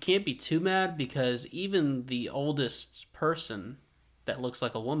like you can't be too mad because even the oldest person that looks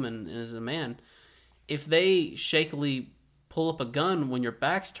like a woman and is a man, if they shakily pull up a gun when your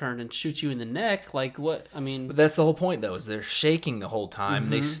back's turned and shoot you in the neck, like what? I mean... But that's the whole point, though, is they're shaking the whole time.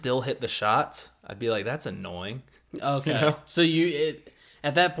 Mm-hmm. They still hit the shots. I'd be like, that's annoying. Okay. You know? So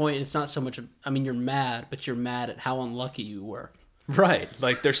at that point, it's not so much... I mean, you're mad, but you're mad at how unlucky you were. Right.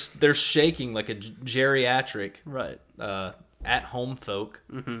 Like, they're shaking like a geriatric... Right. At-home folk.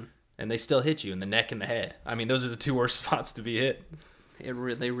 Mm-hmm. And they still hit you in the neck and the head. I mean, those are the two worst spots to be hit. They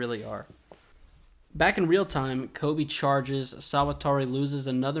really are. Back in real time, Kobe charges. Sawatari loses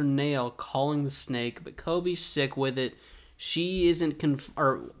another nail, calling the snake, but Kobe's sick with it. She's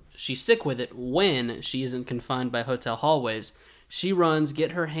sick with it when she isn't confined by hotel hallways. She runs,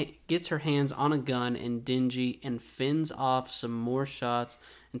 gets her hands on a gun and Denji, and fins off some more shots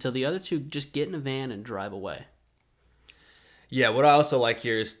until the other two just get in a van and drive away. Yeah, what I also like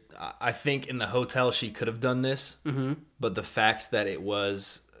here is I think in the hotel she could have done this, mm-hmm. but the fact that it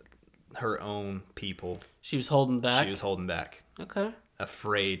was her own people. She was holding back? She was holding back. Okay.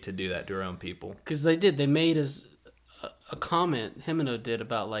 Afraid to do that to her own people. Because they did. They made a comment, Himeno did,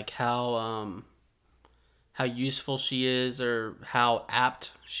 about like how useful she is or how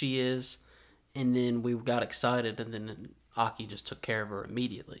apt she is. And then we got excited and then Aki just took care of her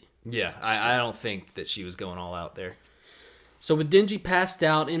immediately. Yeah, I don't think that she was going all out there. So with Denji passed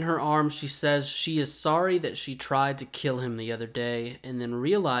out in her arms, she says she is sorry that she tried to kill him the other day, and then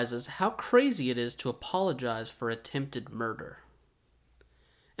realizes how crazy it is to apologize for attempted murder.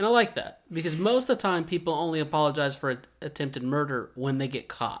 And I like that, because most of the time people only apologize for attempted murder when they get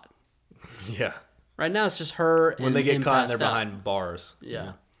caught. Yeah. Right now it's just her and when they get caught and they're out. behind bars.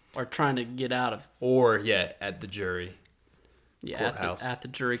 Yeah. Or trying to get out of... Or, at the jury. Yeah, courthouse. at the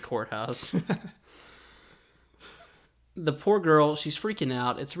jury courthouse. The poor girl, she's freaking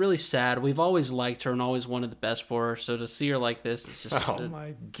out. It's really sad. We've always liked her and always wanted the best for her. So to see her like this, it's just... Oh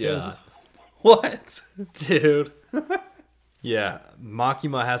my God. What? Dude. Yeah,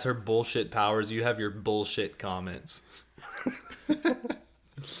 Makima has her bullshit powers. You have your bullshit comments.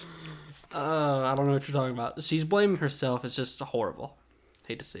 I don't know what you're talking about. She's blaming herself. It's just horrible.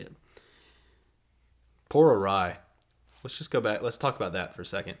 Hate to see it. Poor Arai. Let's just go back. Let's talk about that for a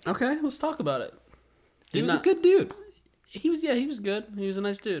second. Okay, let's talk about it. He was a good dude. He was good. He was a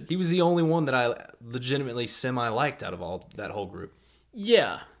nice dude. He was the only one that I legitimately semi-liked out of that whole group.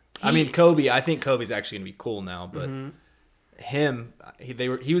 Yeah. I mean, Kobe, I think Kobe's actually going to be cool now, but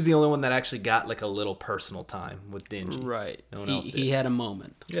he was the only one that actually got like a little personal time with Denji. Right. No one else did. He had a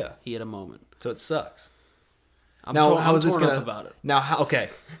moment. Yeah. He had a moment. So it sucks. How is this going to... about it. Now, okay.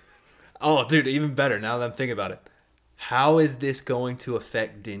 Oh, dude, even better now that I'm thinking about it. How is this going to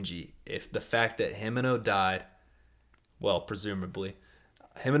affect Denji if the fact that Himeno died, well, presumably,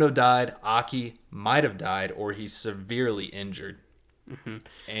 Himeno died, Aki might have died, or he's severely injured,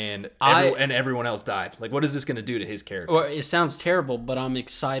 and everyone else died. Like, what is this going to do to his character? Well, it sounds terrible, but I'm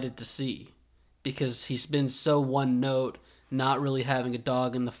excited to see because he's been so one note, not really having a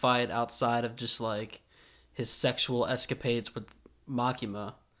dog in the fight outside of just like his sexual escapades with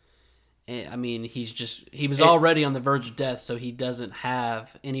Makima. I mean, he was already on the verge of death, so he doesn't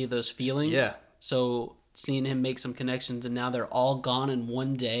have any of those feelings. Yeah. So seeing him make some connections, and now they're all gone in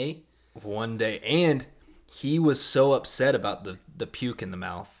one day. And he was so upset about the puke in the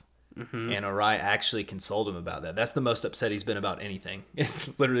mouth, and Arai actually consoled him about that. That's the most upset he's been about anything.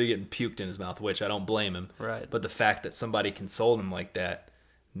 It's literally getting puked in his mouth, which I don't blame him. Right. But the fact that somebody consoled him like that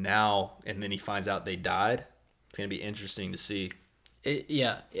now, and then he finds out they died, it's going to be interesting to see.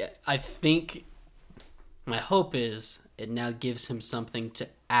 Yeah. I think my hope is it now gives him something to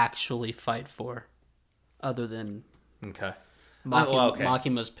actually fight for, other than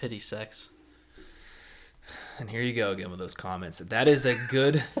Makima's pity sex. And here you go again with those comments. That is a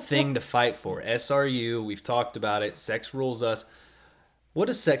good thing to fight for. SRU, we've talked about it. Sex rules us. What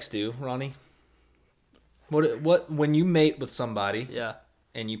does sex do, Ronnie? What when you mate with somebody,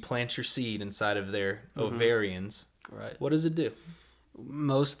 and you plant your seed inside of their ovarians, right? What does it do?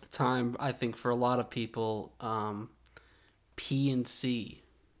 Most of the time, I think for a lot of people, P and C,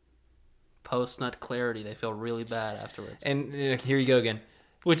 post-nut clarity, they feel really bad afterwards. And here you go again.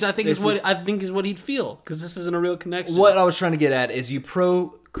 Which I think is what he'd feel, because this isn't a real connection. What I was trying to get at is you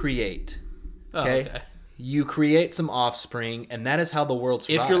procreate. Okay? Okay. You create some offspring, and that is how the world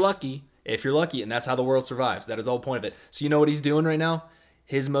survives. If you're lucky. If you're lucky, and that's how the world survives. That is the whole point of it. So you know what he's doing right now?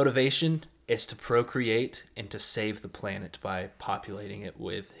 His motivation is to procreate and to save the planet by populating it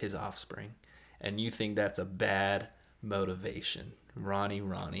with his offspring. And you think that's a bad motivation.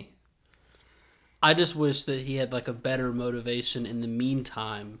 Ronnie. I just wish that he had like a better motivation in the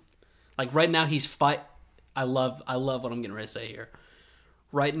meantime. Like right now I love what I'm getting ready to say here.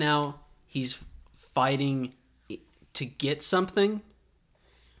 Right now he's fighting to get something.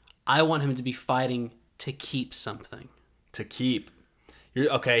 I want him to be fighting to keep something. To keep.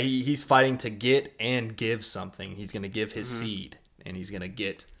 He's fighting to get and give something. He's going to give his seed, and he's going to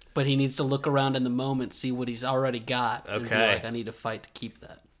get... But he needs to look around in the moment, see what he's already got, and be like, I need to fight to keep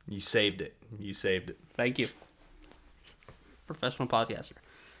that. You saved it. Thank you. Professional podcaster.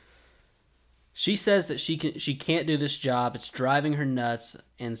 She says that she can't do this job. It's driving her nuts,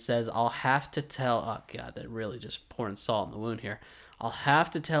 and says, I'll have to tell... Oh, God, that really just pouring salt in the wound here. I'll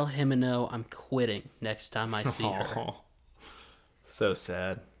have to tell Himeno I'm quitting next time I see her. So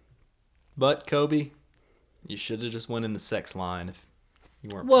sad. But, Kobe, you should have just went in the sex line if you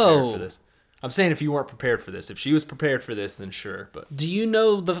weren't prepared for this. I'm saying if you weren't prepared for this. If she was prepared for this, then sure. But do you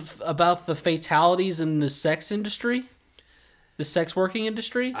know about the fatalities in the sex industry? The sex working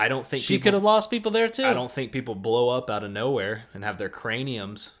industry? I don't think she could have lost people there, too. I don't think people blow up out of nowhere and have their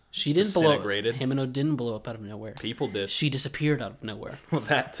craniums disintegrated. Himeno didn't blow up out of nowhere. People did. She disappeared out of nowhere. Well,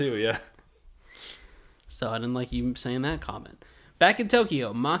 that too, yeah. So I didn't like you saying that comment. Back in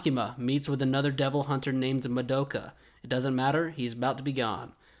Tokyo, Makima meets with another devil hunter named Madoka. It doesn't matter. He's about to be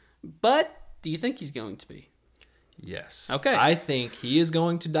gone. But do you think he's going to be? Yes. Okay. I think he is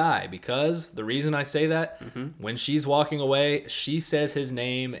going to die because the reason I say that, when she's walking away, she says his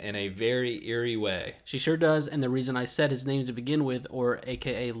name in a very eerie way. She sure does. And the reason I said his name to begin with, or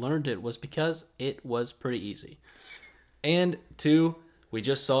AKA learned it, was because it was pretty easy. And two, we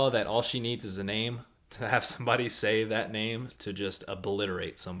just saw that all she needs is a name to have somebody say that name to just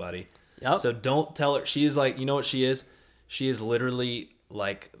obliterate somebody. Yep. So don't tell her. She is like, you know what she is? She is literally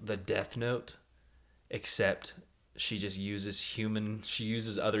like the Death Note, except she just uses she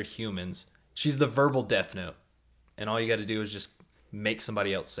uses other humans. She's the verbal Death Note. And all you got to do is just make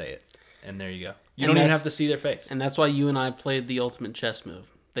somebody else say it. And there you go. You don't even have to see their face. And that's why you and I played the ultimate chess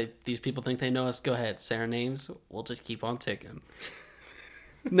move. These people think they know us. Go ahead. Say our names. We'll just keep on ticking.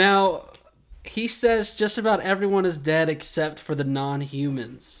 Now, he says just about everyone is dead except for the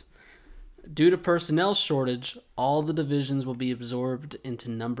non-humans. Due to personnel shortage, all the divisions will be absorbed into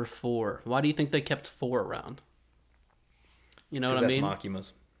number 4. Why do you think they kept 4 around? You know what I mean? That's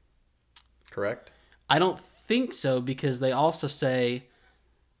Makima's. Correct? I don't think so, because they also say,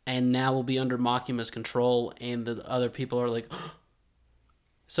 and now will be under Makima's control, and the other people are like,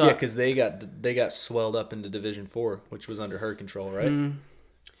 so yeah, because they got swelled up into Division 4, which was under her control, right?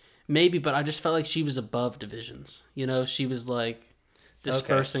 Maybe, but I just felt like she was above divisions. You know, she was like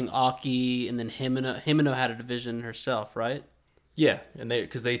dispersing Aki, and then Himeno. Himeno had a division herself, right? Yeah, and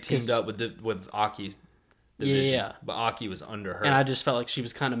because they teamed up with Aki's division. Yeah. But Aki was under her. And I just felt like she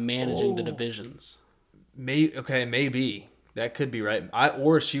was kind of managing the divisions. Maybe. That could be right.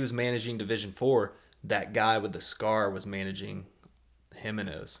 Or she was managing Division 4. That guy with the scar was managing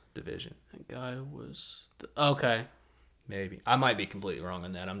Himeno's division. That guy was... Okay. Maybe. I might be completely wrong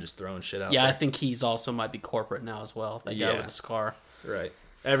on that. I'm just throwing shit out there. Yeah, I think he's also might be corporate now as well. That guy with the scar. Right.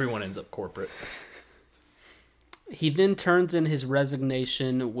 Everyone ends up corporate. He then turns in his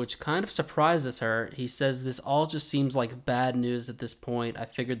resignation, which kind of surprises her. He says, "This all just seems like bad news at this point. I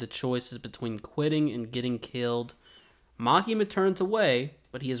figured the choice is between quitting and getting killed." Makima turns away,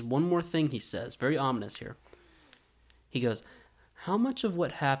 but he has one more thing he says. Very ominous here. He goes, "How much of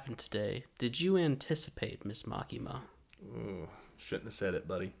what happened today did you anticipate, Miss Makima?" Ooh, shouldn't have said it,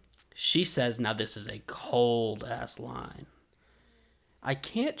 buddy. She says, now this is a cold-ass line. "I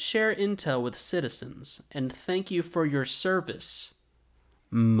can't share intel with citizens, and thank you for your service,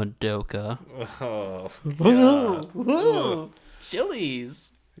 Madoka." Oh, Woo!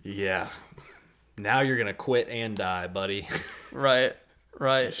 Chilies. Yeah. Now you're going to quit and die, buddy. Right.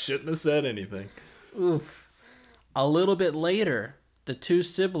 Shouldn't have said anything. Oof. A little bit later, the 2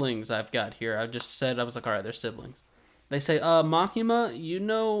 siblings I've got here, I was like, all right, they're siblings. They say, Makima,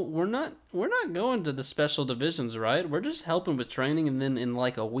 we're not going to the special divisions, right? We're just helping with training, and then in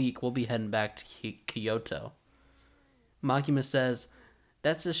like a week, we'll be heading back to Kyoto. Makima says,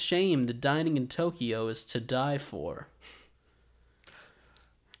 "That's a shame. The dining in Tokyo is to die for."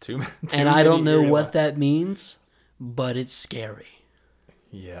 And I don't know what that means, but it's scary.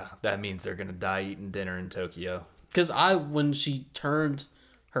 Yeah, that means they're going to die eating dinner in Tokyo. Because when she turned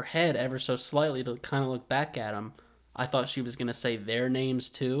her head ever so slightly to kind of look back at him, I thought she was going to say their names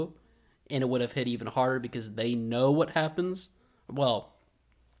too, and it would have hit even harder because they know what happens. Well,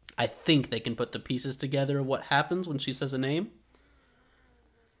 I think they can put the pieces together of what happens when she says a name.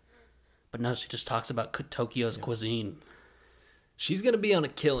 But no, she just talks about Tokyo's cuisine. She's going to be on a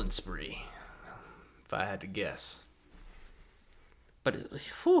killing spree, if I had to guess. But,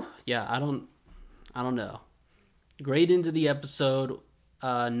 yeah, I don't know. Great into the episode.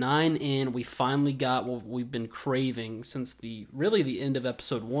 9 in, we finally got what we've been craving since the end of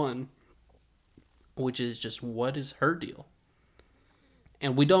episode 1, which is just, what is her deal?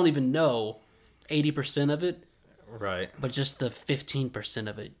 And we don't even know 80% of it. Right. But just the 15%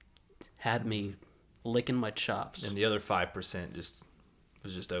 of it had me licking my chops. And the other 5%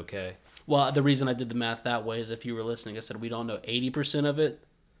 was just okay. Well, the reason I did the math that way is if you were listening, I said we don't know 80% of it,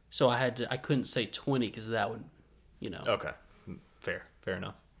 so I couldn't say 20 because that would, Okay, fair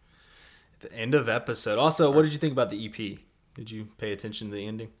enough. At the end of episode. Also, what did you think about the EP? Did you pay attention to the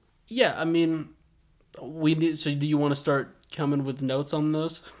ending? Yeah, I mean, so do you want to start coming with notes on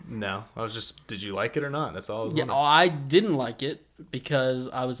those? No, did you like it or not? That's all I was wondering. I didn't like it because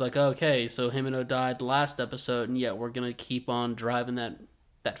I was like, okay, so Himeno died last episode, and yet we're going to keep on driving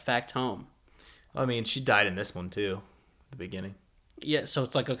that fact home. I mean, she died in this one too, at the beginning. Yeah, so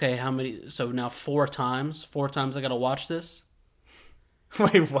it's like, okay, how many? So now 4 times I got to watch this?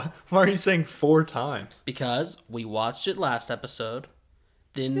 Wait, what? Why are you saying 4 times? Because we watched it last episode,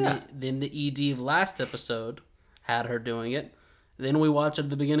 then the ED of last episode had her doing it, then we watched it at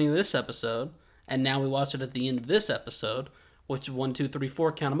the beginning of this episode, and now we watch it at the end of this episode, which 1, 2, 3,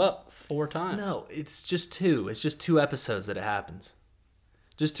 4, count them up, 4 times. No, it's just 2. It's just 2 episodes that it happens.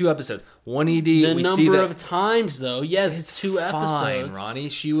 Just 2 episodes. One ED. The number of times, though, yes, it's 2 episodes. Fine, Ronnie.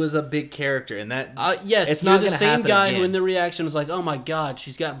 She was a big character, and that. Yes, it's you're not the same guy again. who, in the reaction, was like, "Oh my God,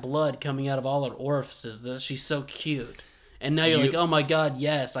 she's got blood coming out of all her orifices. She's so cute." And now you're like, "Oh my God,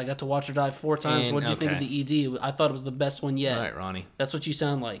 yes, I got to watch her die 4 times." What did you think of the ED? I thought it was the best one yet. All right, Ronnie. That's what you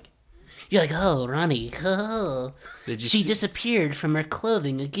sound like. You're like, "Oh, Ronnie, she disappeared from her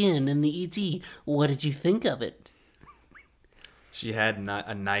clothing again in the ED. What did you think of it?" She had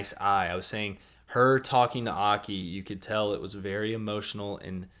a nice eye. I was saying her talking to Aki, you could tell it was very emotional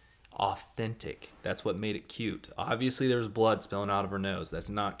and authentic. That's what made it cute. Obviously, there was blood spilling out of her nose.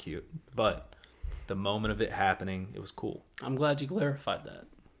 That's not cute. But the moment of it happening, it was cool. I'm glad you clarified that.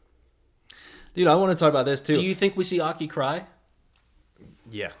 Dude, I want to talk about this too. Do you think we see Aki cry?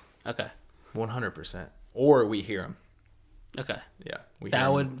 Yeah. Okay. 100%. Or we hear him. Okay. Yeah.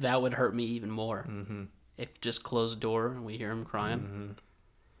 That would hurt me even more. Mm-hmm. If just closed the door and we hear him crying. Mm-hmm.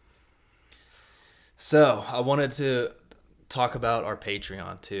 So, I wanted to talk about our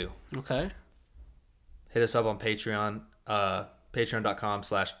Patreon too. Okay. Hit us up on Patreon,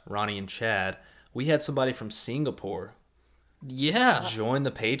 patreon.com/Ronnie and Chad. We had somebody from Singapore join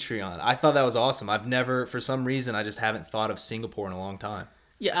the Patreon. I thought that was awesome. I've never, for some reason, I just haven't thought of Singapore in a long time.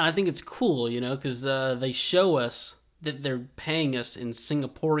 Yeah, and I think it's cool, because they show us that they're paying us in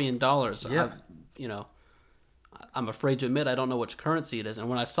Singaporean dollars. Yeah. I'm afraid to admit I don't know which currency it is. And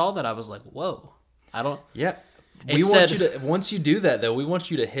when I saw that, I was like, whoa. I don't... Yeah. We want you to, once you do that, though, we want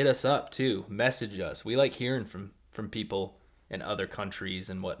you to hit us up, too. Message us. We like hearing from people in other countries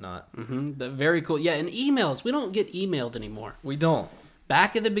and whatnot. Mm-hmm. Very cool. Yeah, and emails. We don't get emailed anymore. We don't.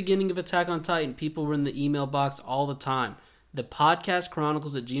 Back at the beginning of Attack on Titan, people were in the email box all the time. The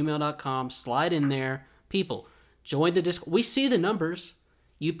podcastchronicles@gmail.com. Slide in there. People, join the Discord. We see the numbers.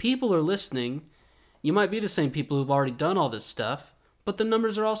 You people are listening. You might be the same people who've already done all this stuff, but the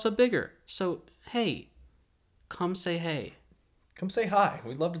numbers are also bigger. So, hey, come say hey. Come say hi.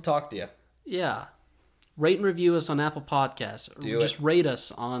 We'd love to talk to you. Yeah. Rate and review us on Apple Podcasts. Just rate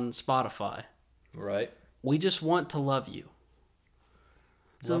us on Spotify. Right. We just want to love you.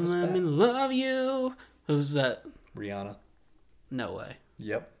 So let me love you. Who's that? Rihanna. No way.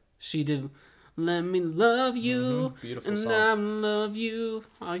 Yep. She did Let Me Love You. Mm-hmm. Beautiful and song. I love you.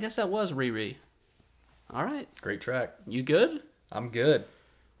 I guess that was Riri. All right. Great track. You good? I'm good.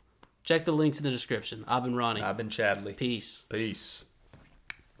 Check the links in the description. I've been Ronnie. I've been Chadley. Peace. Peace.